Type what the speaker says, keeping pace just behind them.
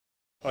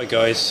Hi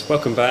guys,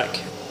 welcome back.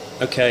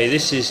 Okay,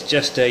 this is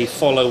just a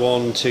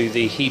follow-on to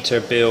the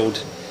heater build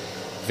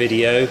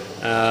video.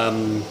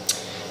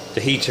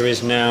 The heater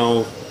is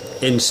now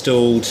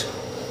installed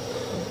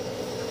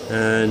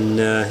and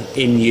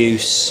in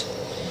use,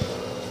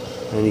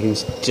 and you can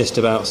just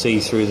about see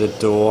through the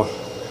door.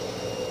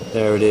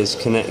 There it is,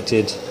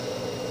 connected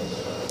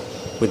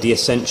with the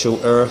essential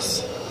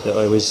earth that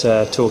I was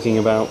talking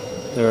about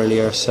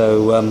earlier.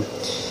 So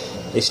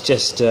it's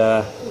just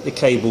the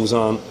cables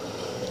aren't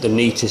the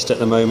neatest at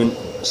the moment,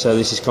 so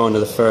this is kind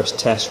of the first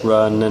test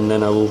run, and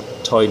then I will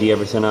tidy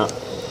everything up.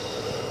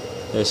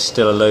 There's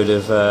still a load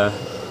of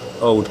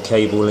old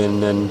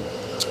cabling and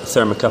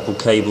thermocouple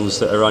cables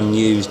that are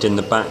unused in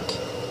the back.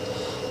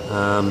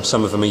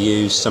 Some of them are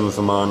used, some of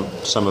them aren't.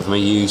 Some of them are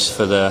used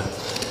for the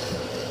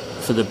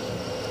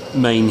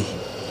main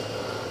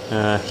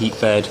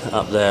heat bed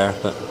up there,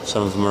 but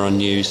some of them are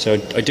unused, so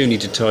I do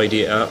need to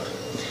tidy it up.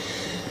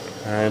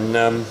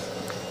 And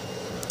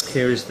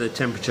here is the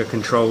temperature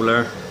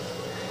controller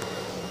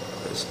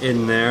that's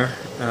in there,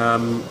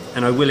 and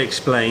I will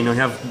explain. I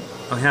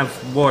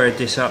have wired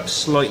this up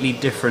slightly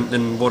different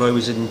than what I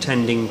was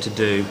intending to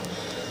do.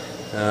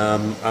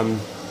 I've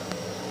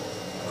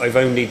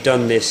only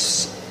done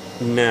this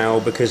now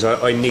because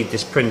I need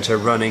this printer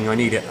running. I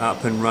need it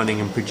up and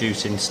running and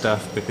producing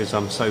stuff because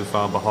I'm so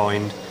far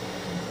behind.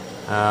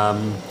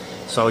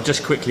 So I'll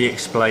just quickly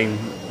explain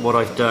what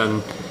I've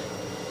done.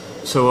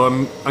 So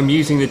I'm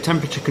using the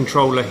temperature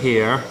controller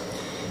here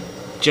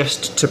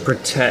just to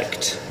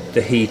protect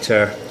the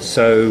heater.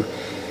 So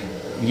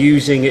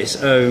using its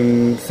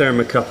own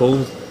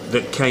thermocouple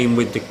that came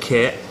with the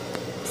kit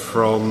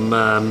from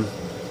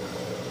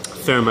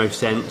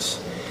Thermosense,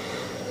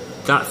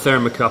 that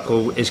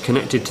thermocouple is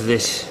connected to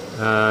this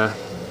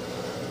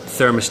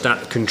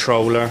thermostat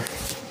controller,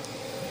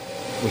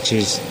 which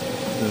is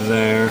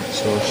there.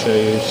 So I'll show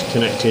you. It's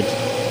connected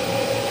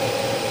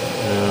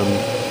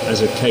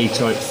as a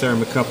K-type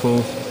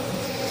thermocouple,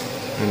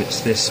 and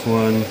it's this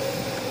one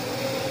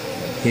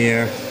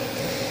here.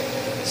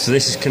 So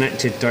this is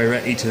connected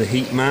directly to the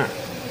heat mat,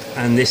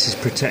 and this is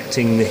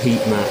protecting the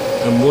heat mat.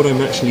 And what I'm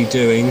actually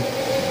doing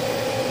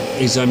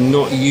is I'm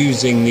not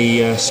using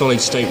the solid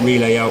state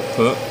relay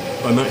output.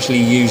 I'm actually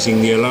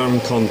using the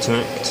alarm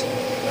contact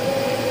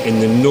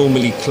in the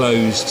normally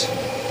closed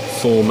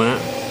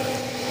format,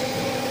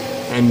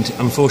 and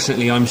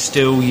unfortunately I'm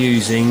still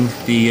using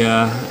the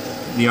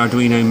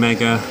Arduino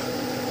Mega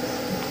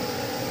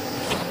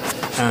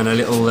and a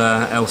little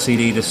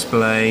LCD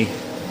display.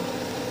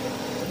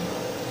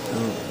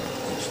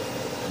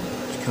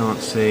 Can't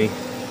see.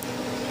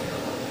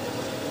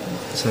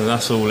 So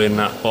that's all in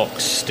that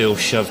box, still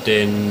shoved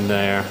in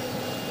there,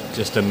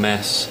 just a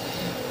mess.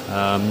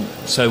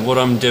 So what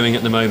I'm doing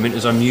at the moment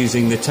is I'm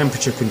using the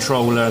temperature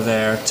controller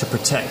there to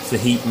protect the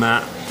heat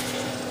mat,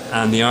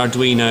 and the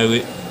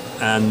Arduino,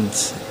 and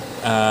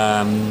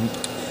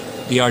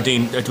the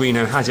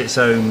Arduino has its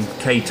own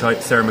K-type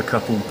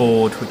thermocouple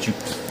board, which you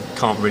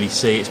can't really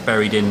see, it's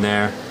buried in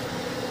there.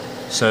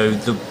 So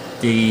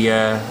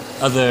the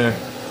other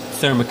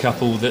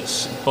thermocouple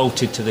that's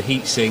bolted to the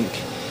heatsink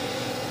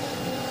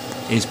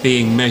is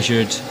being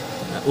measured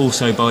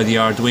also by the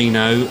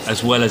Arduino,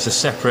 as well as a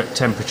separate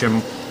temperature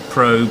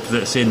probe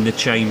that's in the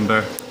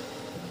chamber.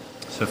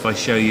 So if I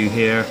show you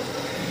here,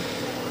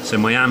 so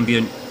my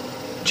ambient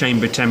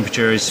chamber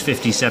temperature is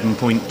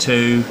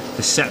 57.2,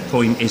 the set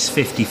point is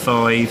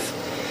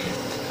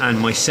 55, and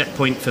my set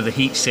point for the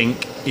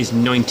heatsink is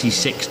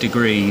 96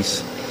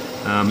 degrees.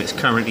 It's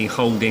currently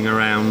holding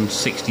around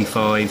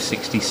 65,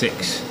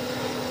 66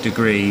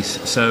 degrees.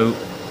 So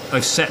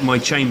I've set my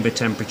chamber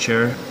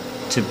temperature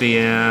to be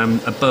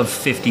above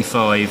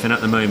 55, and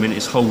at the moment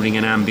it's holding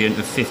an ambient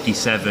of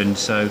 57,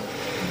 so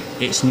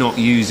it's not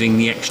using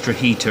the extra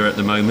heater at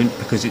the moment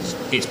because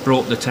it's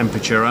brought the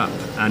temperature up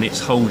and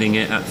it's holding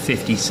it at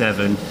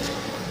 57.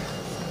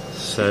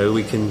 So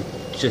we can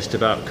just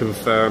about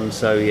confirm.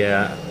 So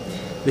yeah,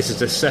 this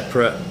is a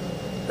separate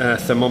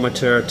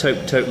thermometer,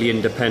 totally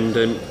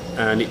independent,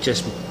 and it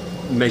just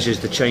measures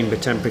the chamber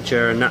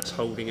temperature, and that's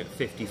holding at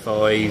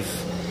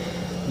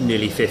 55,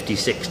 nearly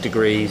 56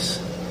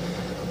 degrees.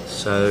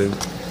 So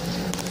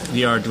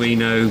the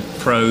Arduino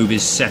probe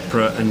is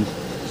separate and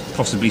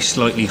possibly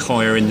slightly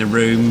higher in the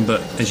room,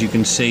 but as you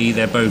can see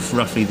they're both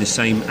roughly the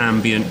same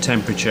ambient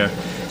temperature.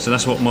 So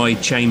that's what my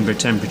chamber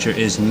temperature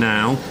is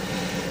now.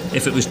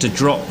 If it was to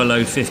drop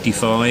below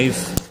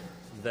 55,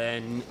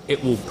 then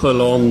it will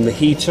pull on the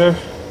heater,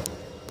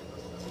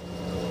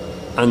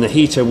 and the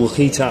heater will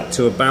heat up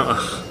to about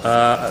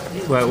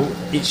well,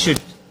 it should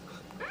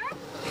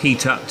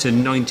heat up to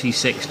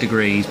 96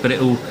 degrees, but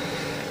it'll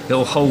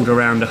hold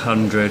around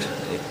 100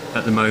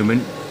 at the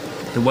moment.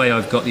 The way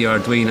I've got the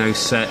Arduino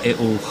set, it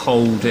will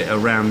hold it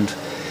around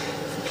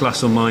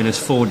plus or minus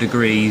 4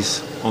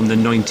 degrees on the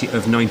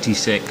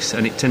 96,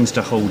 and it tends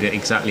to hold it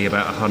exactly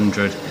about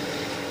 100.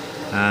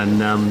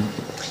 And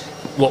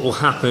what will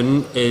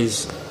happen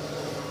is,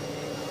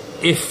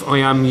 if I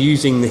am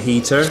using the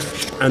heater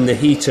and the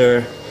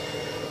heater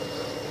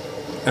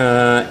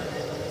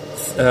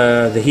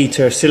the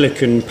heater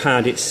silicon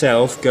pad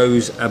itself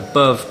goes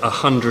above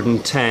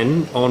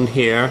 110 on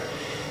here,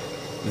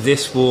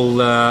 this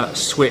will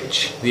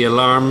switch the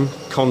alarm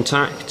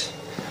contact,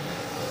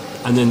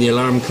 and then the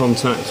alarm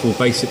contact will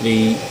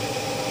basically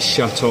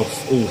shut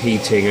off all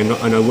heating, and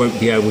I won't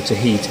be able to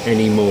heat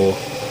anymore.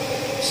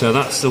 So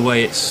that's the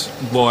way it's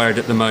wired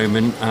at the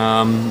moment.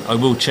 I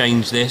will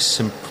change this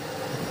and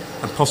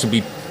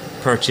possibly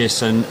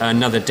purchase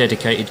another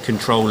dedicated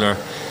controller,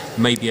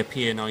 maybe a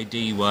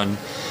PNID one.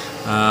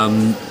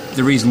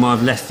 The reason why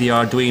I've left the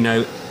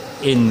Arduino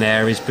in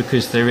there is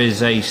because there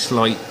is a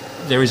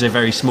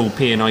very small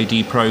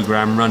PNID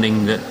program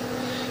running that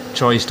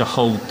tries to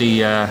hold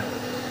the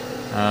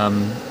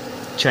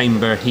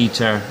chamber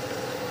heater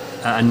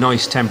at a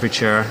nice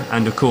temperature,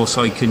 and of course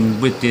I can,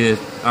 with the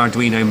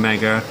Arduino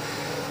Mega,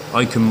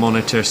 I can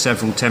monitor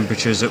several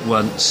temperatures at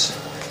once,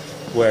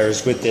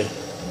 whereas with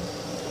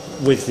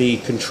the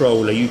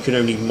controller you can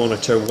only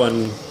monitor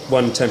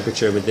one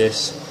temperature with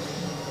this.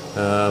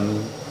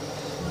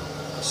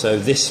 So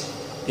this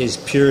is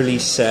purely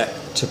set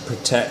to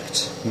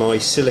protect my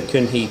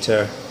silicon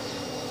heater,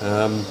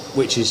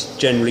 which is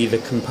generally the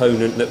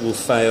component that will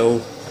fail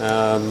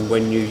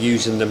when you're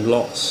using them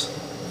lots,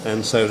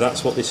 and so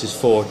that's what this is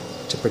for,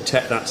 to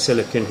protect that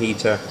silicon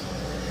heater.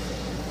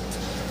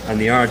 And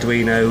the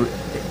Arduino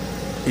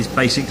is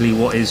basically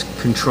what is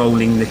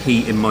controlling the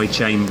heat in my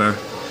chamber.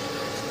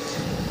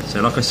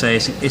 So like I say,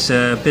 it's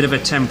a bit of a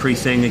temporary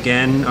thing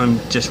again. I'm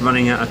just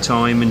running out of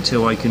time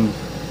until I can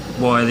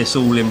wire this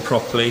all in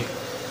properly,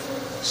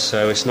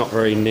 so it's not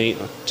very neat.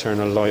 I'll turn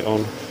a light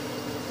on.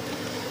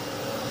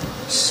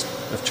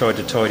 I've tried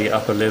to tidy it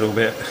up a little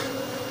bit,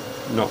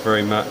 not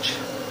very much,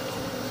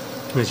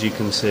 as you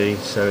can see,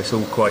 so it's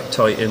all quite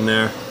tight in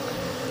there.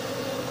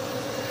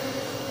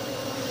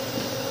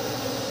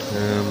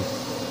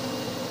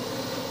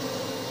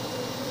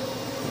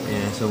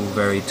 Yeah, it's all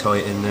very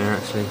tight in there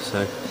actually,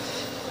 so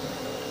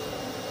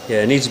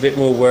yeah, it needs a bit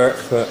more work,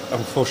 but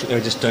unfortunately I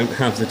just don't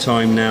have the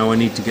time now. I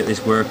need to get this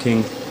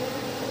working,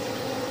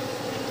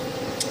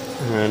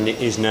 and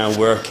it is now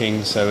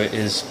working, so it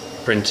is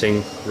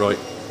printing right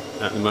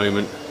at the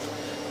moment.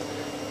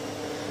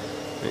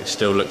 It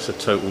still looks a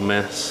total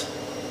mess.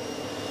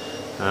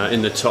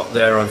 In the top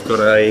there I've got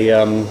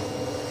a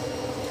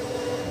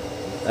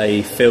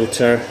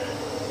filter,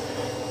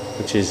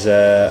 which is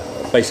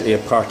basically a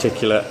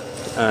particulate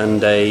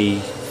and a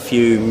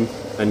fume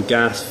and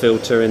gas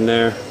filter in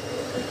there,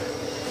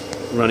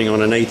 running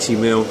on an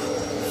 80mm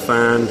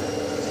fan.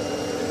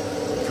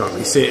 Can't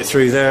really see it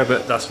through there,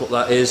 but that's what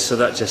that is. So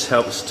that just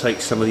helps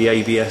take some of the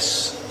ABS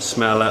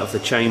smell out of the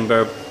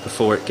chamber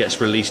before it gets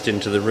released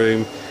into the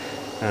room,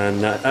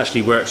 and that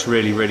actually works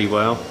really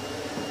well.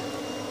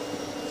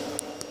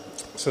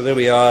 So there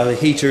we are, the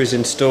heater is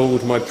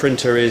installed, my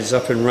printer is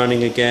up and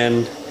running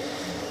again,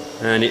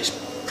 and it's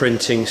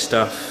printing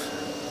stuff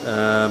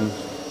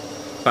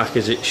back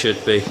as it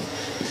should be.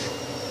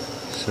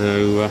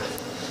 So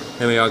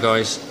there we are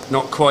guys,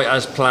 not quite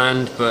as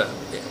planned, but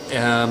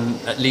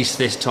at least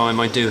this time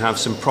I do have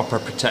some proper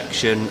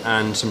protection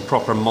and some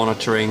proper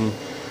monitoring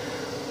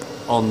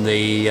on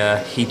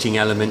the heating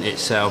element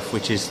itself,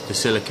 which is the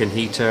silicon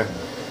heater,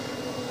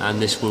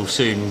 and this will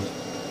soon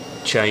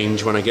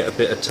change when I get a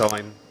bit of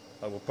time.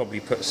 I will probably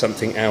put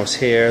something else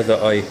here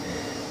that I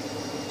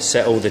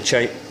set all the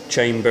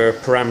chamber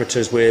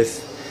parameters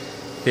with.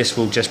 This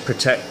will just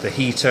protect the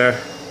heater.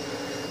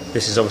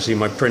 This is obviously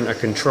my printer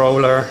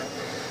controller,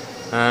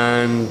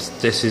 and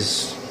this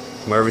is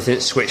where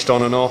everything's switched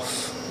on and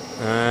off,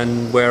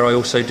 and where I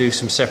also do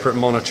some separate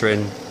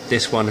monitoring.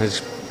 This one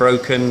has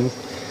broken,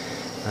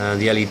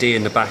 the LED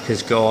in the back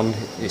has gone.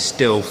 It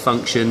still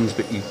functions,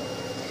 but you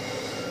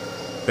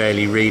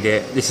barely read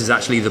it. This is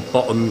actually the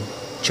bottom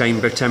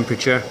chamber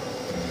temperature,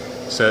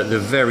 so at the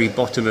very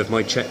bottom of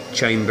my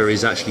chamber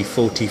is actually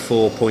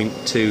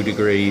 44.2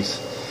 degrees.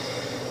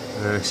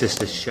 It's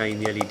just a shame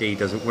the LED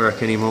doesn't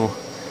work anymore.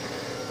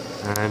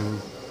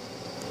 And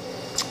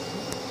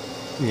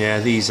yeah,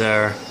 these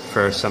are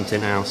for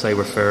something else. They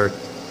were for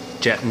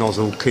jet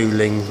nozzle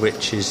cooling,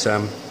 which is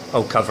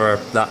I'll cover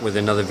that with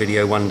another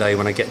video one day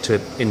when I get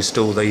to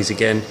install these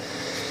again.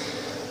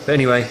 But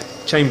anyway,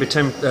 chamber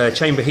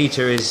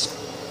heater is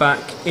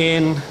back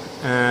in,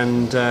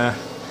 and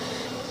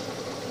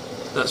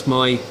that's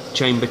my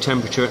chamber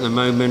temperature at the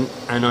moment,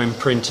 and I'm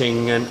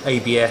printing an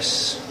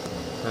ABS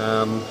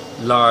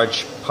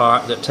large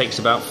part that takes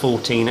about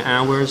 14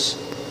 hours.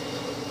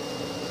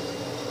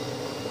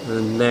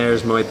 And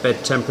there's my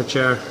bed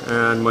temperature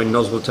and my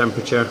nozzle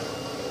temperature,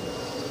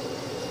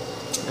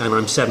 and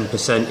I'm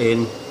 7%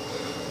 in,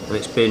 and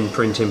it's been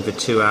printing for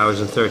 2 hours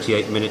and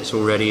 38 minutes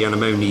already, and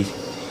I'm only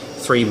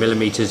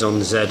 3mm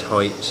on Z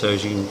height, so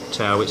as you can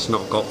tell it's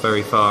not got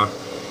very far.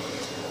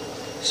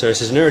 So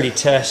this is an early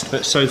test,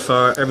 but so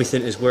far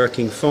everything is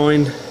working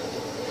fine,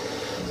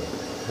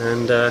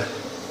 and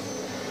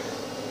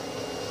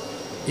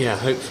yeah,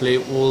 hopefully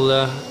it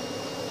will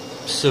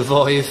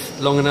survive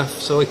long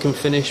enough so I can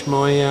finish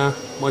my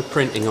my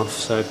printing off.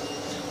 So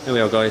there we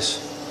are guys,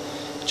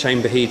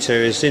 chamber heater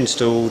is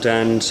installed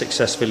and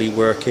successfully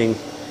working.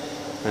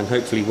 and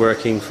hopefully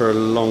working for a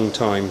long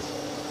time.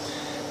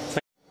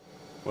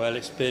 Well,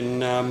 it's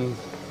been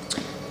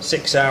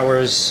 6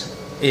 hours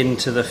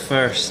into the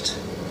first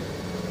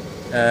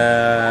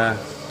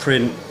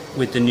print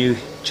with the new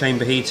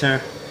chamber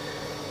heater,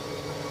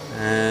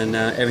 and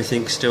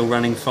everything's still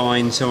running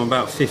fine, so I'm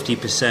about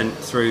 50%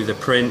 through the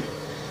print,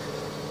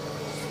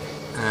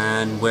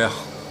 and we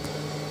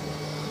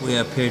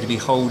appear to be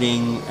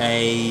holding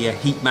a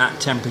heat mat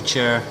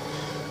temperature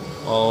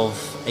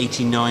of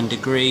 89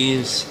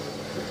 degrees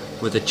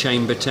with a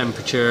chamber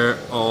temperature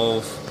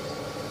of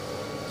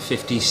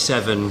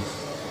 57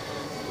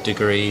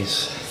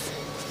 degrees.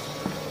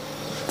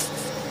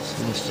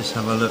 So let's just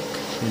have a look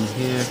in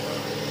here,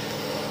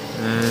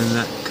 and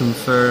that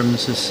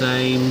confirms the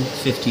same,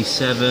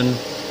 57,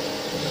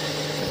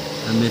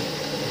 and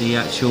the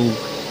actual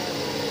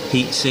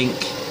heatsink,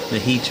 the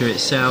heater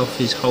itself,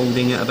 is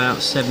holding at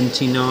about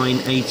 79,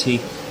 80,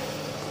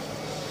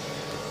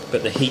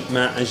 but the heat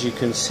mat, as you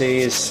can see,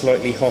 is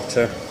slightly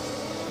hotter,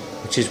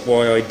 which is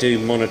why I do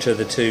monitor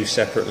the two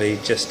separately,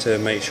 just to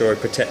make sure I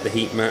protect the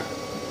heat mat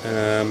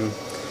and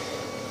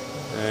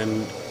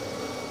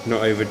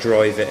not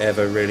overdrive it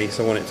ever, really,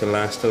 so I want it to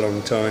last a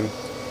long time.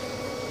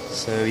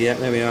 So yeah,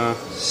 there we are,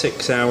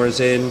 6 hours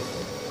in,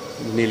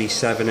 nearly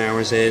 7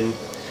 hours in,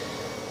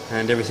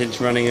 and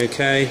everything's running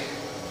okay.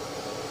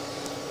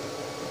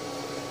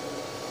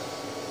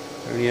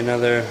 Only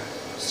another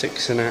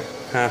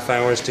 6.5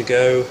 hours to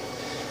go,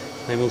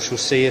 and we shall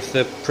see if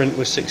the print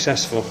was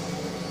successful.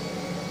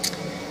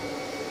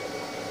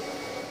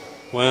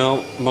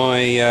 Well,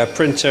 my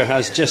printer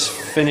has just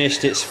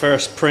finished its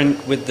first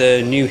print with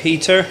the new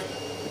heater,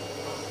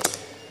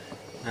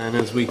 and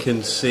as we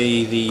can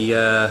see,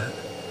 the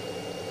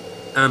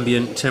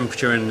ambient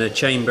temperature in the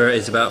chamber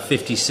is about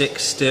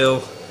 56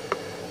 still.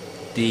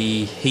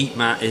 The heat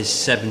mat is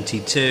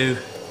 72,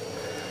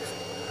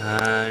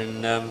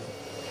 and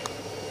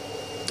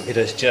it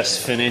has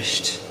just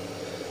finished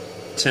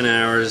 10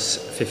 hours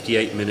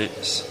 58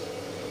 minutes.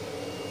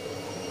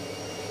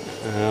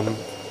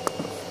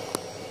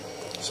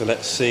 So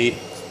let's see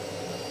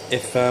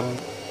if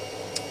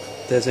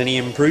there's any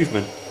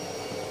improvement.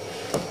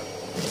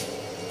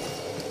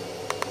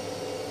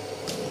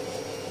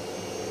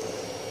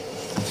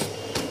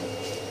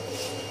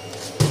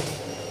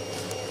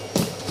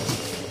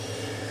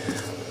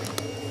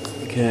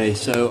 Okay,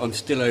 so I'm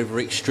still over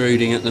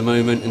extruding at the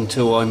moment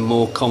until I'm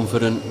more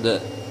confident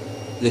that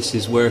this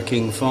is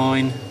working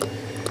fine.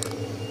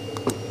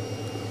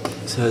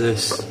 So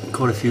there's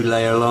quite a few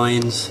layer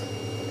lines,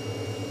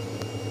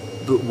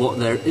 but what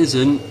there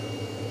isn't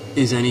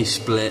is any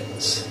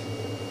splits.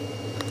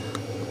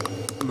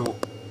 Not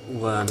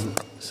one.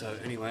 So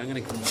anyway, I'm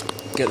going to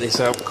get this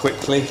out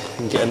quickly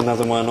and get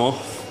another one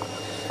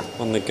off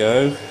on the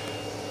go.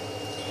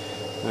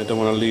 I don't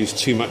want to lose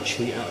too much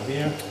heat out of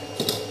here.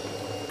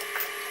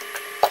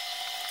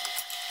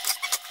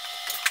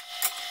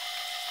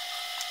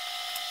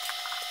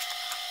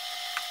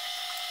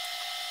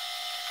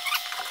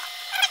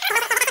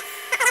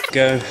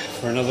 Go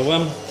for another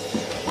one.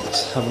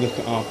 Let's have a look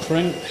at our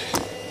print.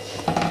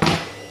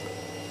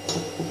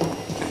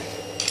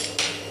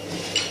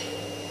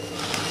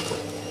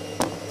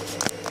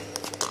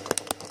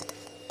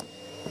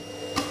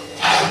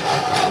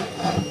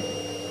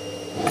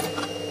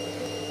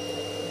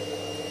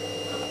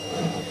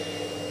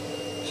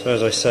 So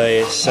as I say,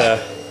 it's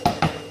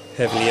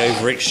heavily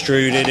over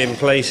extruded in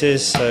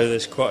places, so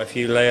there's quite a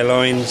few layer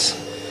lines,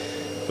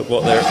 but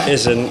what there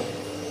isn't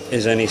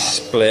is any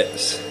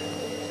splits.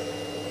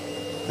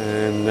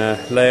 And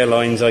layer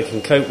lines I can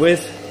cope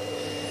with,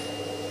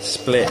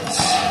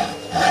 splits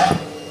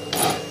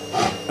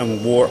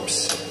and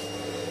warps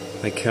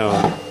I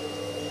can't,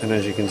 and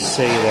as you can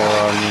see there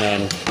are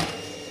none,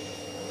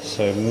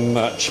 so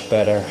much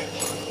better.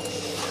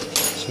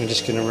 So I'm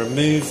just going to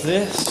remove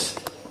this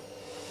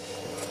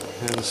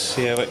and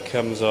see how it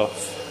comes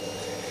off,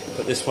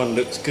 but this one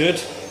looks good,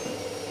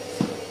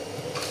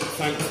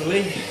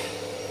 thankfully.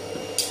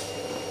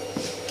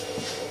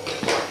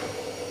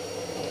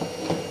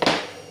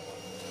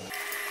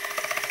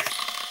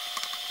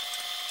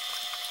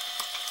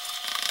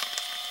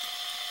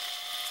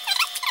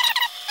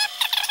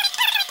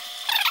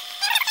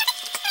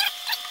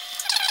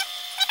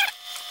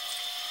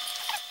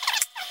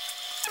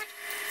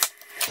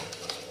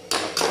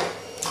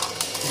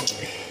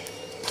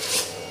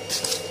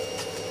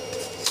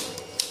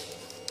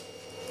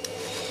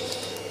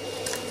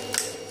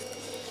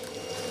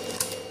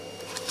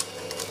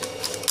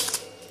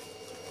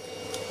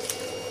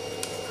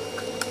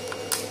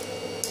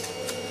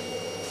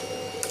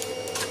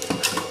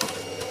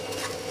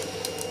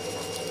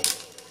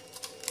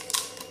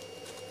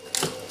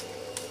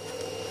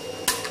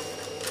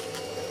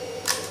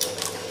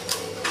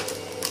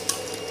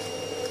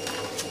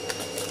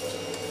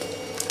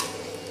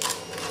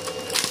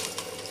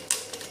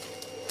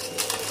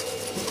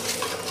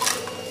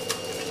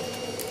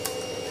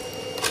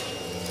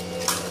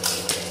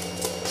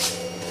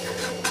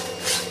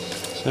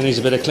 So it needs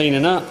a bit of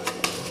cleaning up,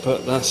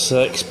 but that's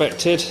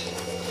expected.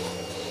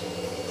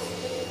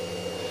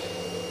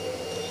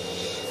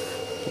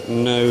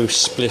 No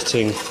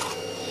splitting.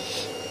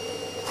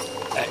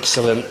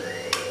 Excellent.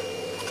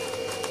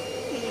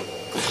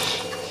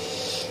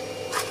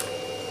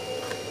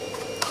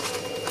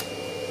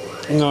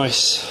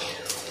 Nice.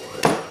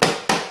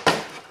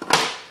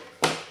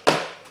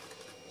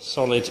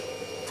 Solid,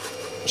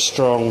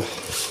 strong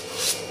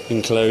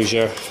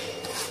enclosure.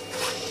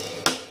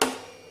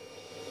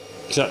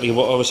 Exactly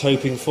what I was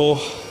hoping for,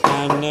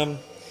 and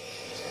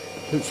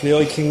hopefully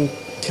I can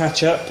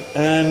catch up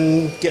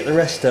and get the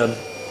rest done.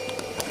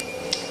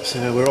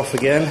 So we're off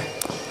again.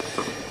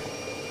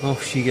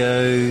 Off she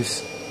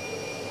goes.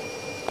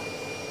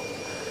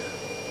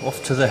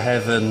 Off to the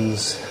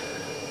heavens.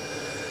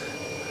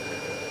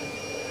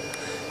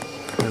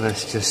 And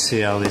let's just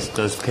see how this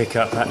does pick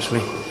up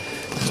actually.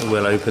 I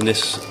will open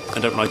this. I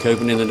don't like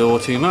opening the door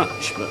too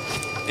much, but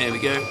there we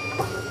go.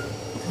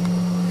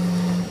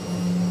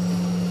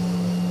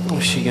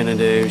 What's she gonna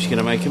do? Is she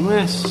gonna make a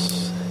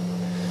mess?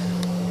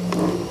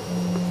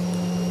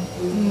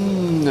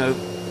 No.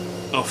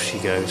 Off she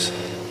goes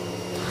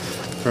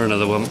for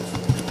another one.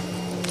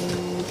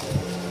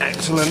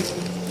 Excellent.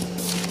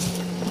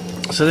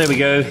 So there we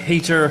go.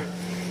 Heater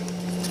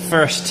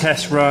first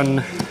test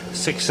run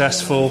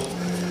successful,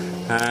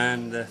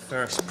 and the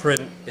first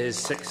print is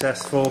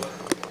successful.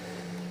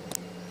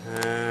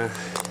 And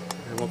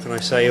what can I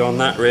say on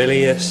that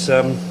really? It's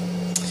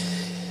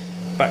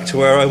back to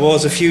where I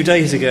was a few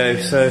days ago.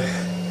 So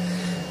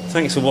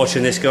thanks for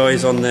watching this,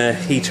 guys, on the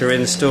heater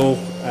install.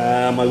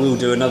 I will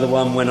do another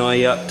one when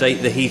I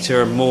update the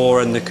heater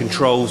more and the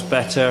controls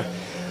better.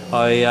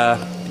 I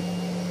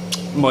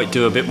might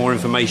do a bit more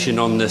information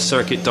on the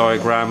circuit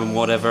diagram and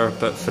whatever,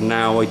 but for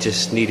now I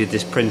just needed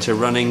this printer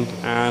running,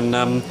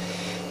 and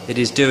it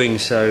is doing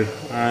so.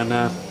 And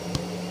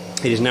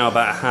it is now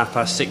about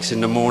 6:30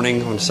 in the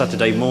morning on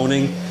Saturday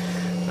morning,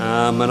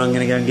 and I'm going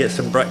to go and get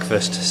some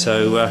breakfast.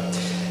 So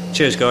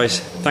cheers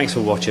guys, thanks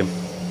for watching.